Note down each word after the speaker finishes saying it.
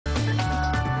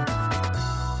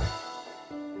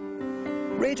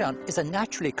Radon is a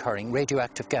naturally occurring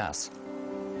radioactive gas.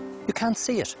 You can't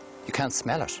see it, you can't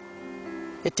smell it.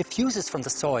 It diffuses from the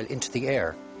soil into the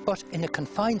air, but in a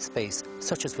confined space,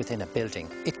 such as within a building,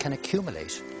 it can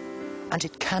accumulate, and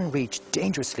it can reach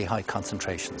dangerously high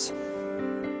concentrations.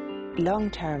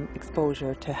 Long-term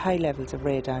exposure to high levels of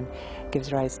radon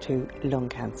gives rise to lung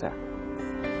cancer.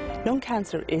 Lung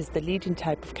cancer is the leading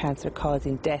type of cancer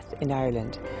causing death in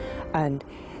Ireland, and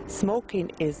smoking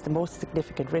is the most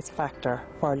significant risk factor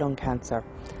for lung cancer.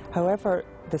 However,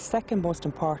 the second most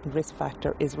important risk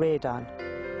factor is radon.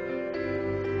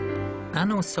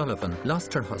 Anne O'Sullivan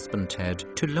lost her husband Ted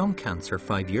to lung cancer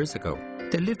 5 years ago.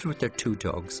 They lived with their 2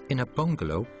 dogs in a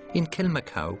bungalow in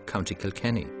Kilmacow, County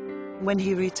Kilkenny. When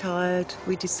he retired,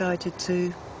 we decided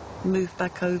to move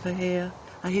back over here.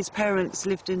 His parents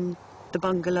lived in the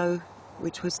bungalow,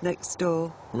 which was next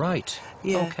door. Right,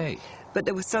 yeah. Okay. But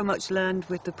there was so much land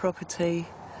with the property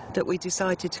that we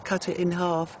decided to cut it in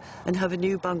half and have a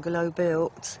new bungalow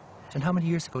built. And how many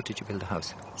years ago did you build a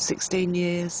house? 16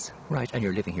 years. Right, and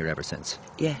you're living here ever since?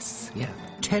 Yes. Yeah.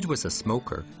 Ted was a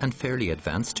smoker and fairly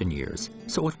advanced in years,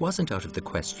 so it wasn't out of the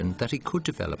question that he could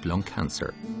develop lung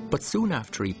cancer. But soon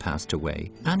after he passed away,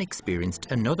 Anne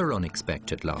experienced another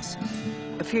unexpected loss.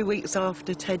 A few weeks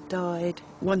after Ted died,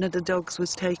 one of the dogs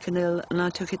was taken ill, and I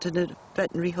took it to the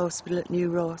veterinary hospital at New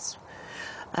Ross,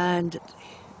 and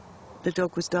the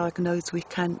dog was diagnosed with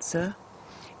cancer.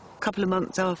 A couple of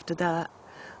months after that,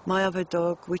 my other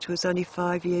dog, which was only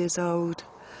 5 years old,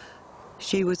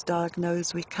 she was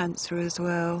diagnosed with cancer as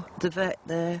well. The vet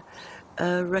there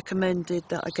recommended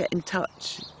that I get in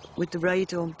touch with the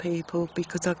radon people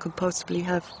because I could possibly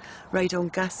have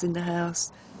radon gas in the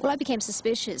house. Well, I became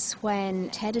suspicious when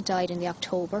Ted had died in the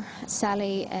October.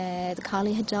 Sally, the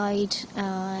collie, had died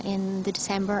in the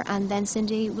December, and then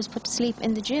Cindy was put to sleep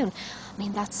in the June. I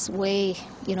mean, that's way,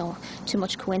 too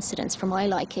much coincidence for my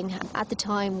liking. At the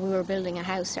time, we were building a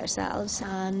house ourselves,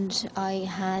 and I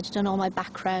had done all my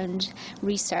background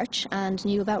research and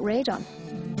knew about radon.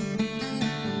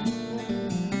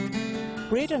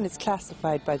 Radon is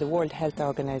classified by the World Health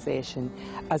Organization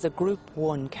as a Group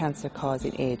 1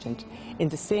 cancer-causing agent, in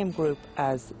the same group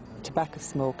as tobacco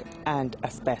smoke and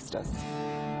asbestos.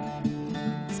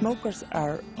 Smokers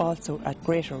are also at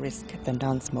greater risk than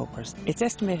non-smokers. It's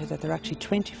estimated that they're actually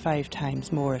 25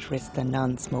 times more at risk than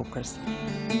non-smokers.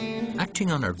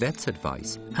 Acting on her vet's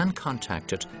advice, Anne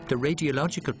contacted the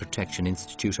Radiological Protection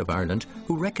Institute of Ireland,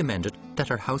 who recommended that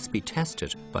her house be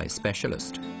tested by a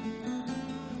specialist.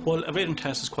 Well, a radon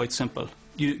test is quite simple.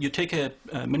 You take a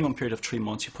minimum period of 3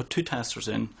 months, you put 2 testers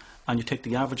in, and you take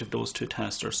the average of those 2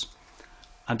 testers,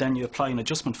 and then you apply an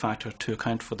adjustment factor to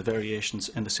account for the variations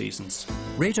in the seasons.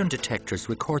 Radon detectors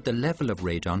record the level of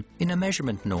radon in a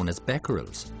measurement known as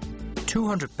becquerels.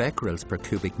 200 becquerels per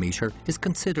cubic metre is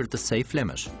considered the safe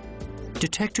limit.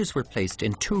 Detectors were placed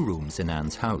in 2 rooms in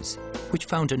Anne's house, which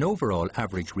found an overall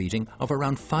average reading of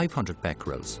around 500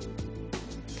 becquerels.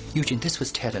 Eugene, this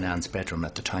was Ted and Anne's bedroom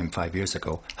at the time 5 years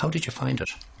ago. How did you find it?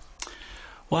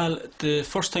 Well, the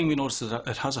first thing we noticed is that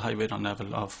it has a high radon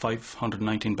level of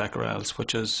 519 becquerels,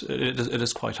 which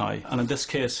is quite high. And in this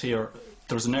case here,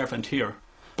 there's an air vent here,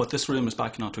 but this room is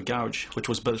backing onto a garage, which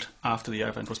was built after the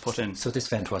air vent was put in. So this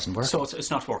vent wasn't working? So it's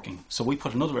not working. So we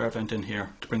put another air vent in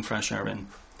here to bring fresh air in.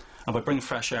 And by bringing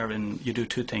fresh air in, you do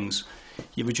 2 things.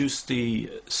 You reduce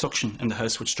the suction in the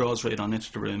house, which draws radon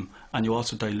into the room, and you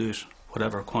also dilute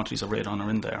whatever quantities of radon are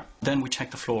in there. Then we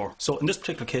check the floor. So in this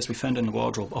particular case, we found in the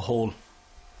wardrobe a hole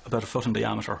about 1 foot in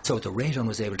diameter. So the radon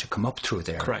was able to come up through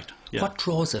there? Correct, yeah. What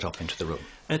draws it up into the room?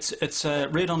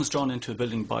 Radon is drawn into a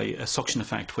building by a suction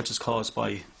effect, which is caused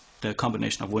by the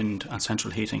combination of wind and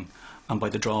central heating, and by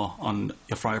the draw on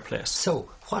your fireplace. So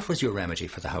what was your remedy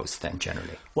for the house then,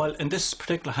 generally? Well, in this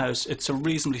particular house, it's a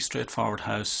reasonably straightforward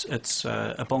house. It's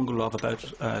a bungalow of about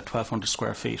 1,200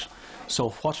 square feet. So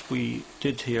what we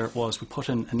did here was we put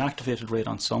in an activated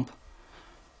radon sump,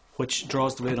 which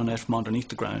draws the radon out from underneath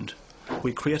the ground.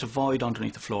 We create a void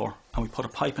underneath the floor, and we put a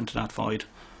pipe into that void,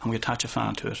 and we attach a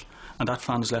fan to it. And that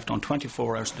fan is left on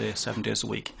 24 hours a day, 7 days a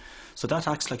week. So that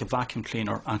acts like a vacuum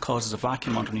cleaner and causes a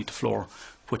vacuum underneath the floor,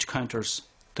 which counters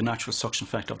the natural suction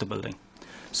effect of the building.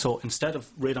 So instead of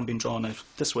radon being drawn out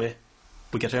this way,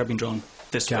 we get air being drawn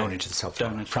this way. Down into the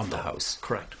subfloor, from the house.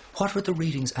 Correct. What were the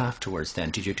readings afterwards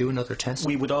then? Did you do another test?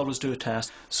 We would always do a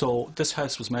test. So this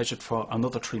house was measured for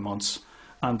another 3 months,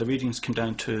 and the readings came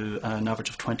down to an average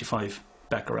of 25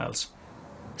 becquerels.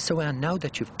 So Anne, now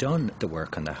that you've done the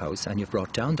work on the house and you've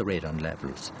brought down the radon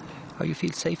levels, how you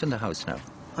feel safe in the house now?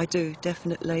 I do,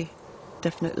 definitely.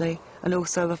 And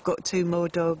also I've got 2 more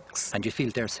dogs. And you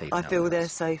feel they're safe now? I feel they're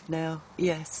safe now,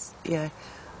 yes, yeah.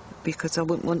 because I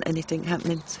wouldn't want anything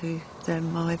happening to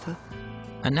them either.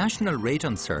 A national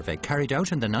radon survey carried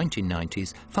out in the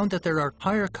 1990s found that there are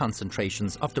higher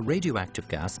concentrations of the radioactive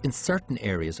gas in certain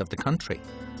areas of the country.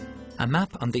 A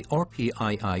map on the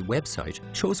RPII website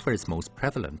shows where it's most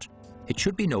prevalent. It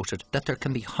should be noted that there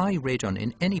can be high radon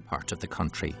in any part of the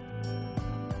country.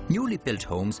 Newly built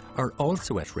homes are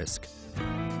also at risk.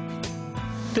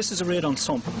 This is a radon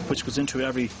sump which goes into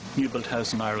every new built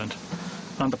house in Ireland.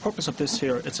 And the purpose of this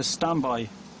here, it's a standby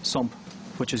sump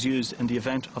which is used in the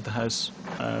event of the house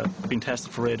being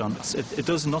tested for radon. It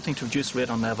does nothing to reduce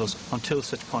radon levels until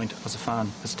such point as a fan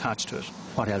is attached to it.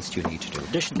 What else do you need to do? In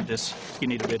addition to this, you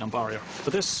need a radon barrier.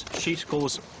 So this sheet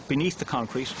goes beneath the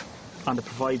concrete and it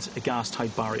provides a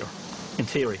gas-tight barrier, in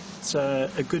theory. It's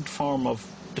a good form of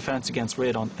defence against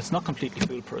radon. It's not completely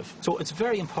foolproof. So it's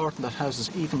very important that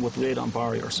houses, even with radon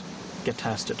barriers, get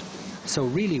tested. So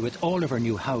really, with all of our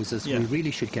new houses, Yeah. we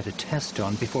really should get a test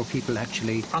done before people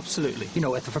actually... Absolutely. You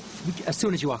know, as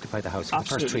soon as you occupy the house for the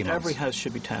first 3 months. Every house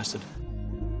should be tested.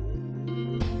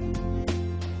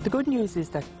 The good news is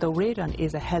that though radon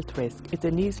is a health risk, it's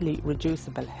an easily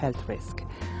reducible health risk.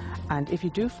 And if you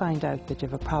do find out that you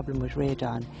have a problem with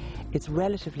radon, it's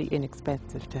relatively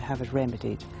inexpensive to have it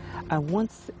remedied. And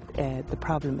once the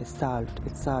problem is solved,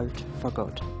 it's solved for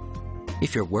good.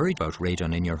 If you're worried about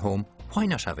radon in your home, why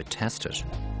not have it tested?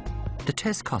 The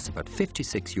test costs about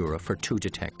 €56 for 2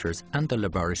 detectors and the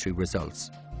laboratory results.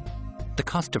 The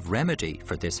cost of remedy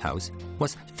for this house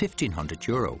was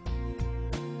 €1,500.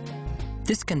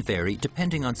 This can vary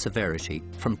depending on severity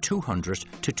from €200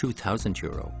 to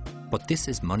 €2,000, but this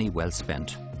is money well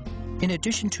spent. In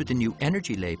addition to the new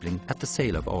energy labelling at the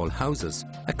sale of all houses,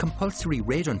 a compulsory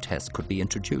radon test could be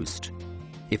introduced.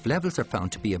 If levels are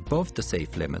found to be above the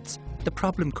safe limits, the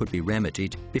problem could be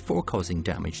remedied before causing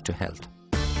damage to health.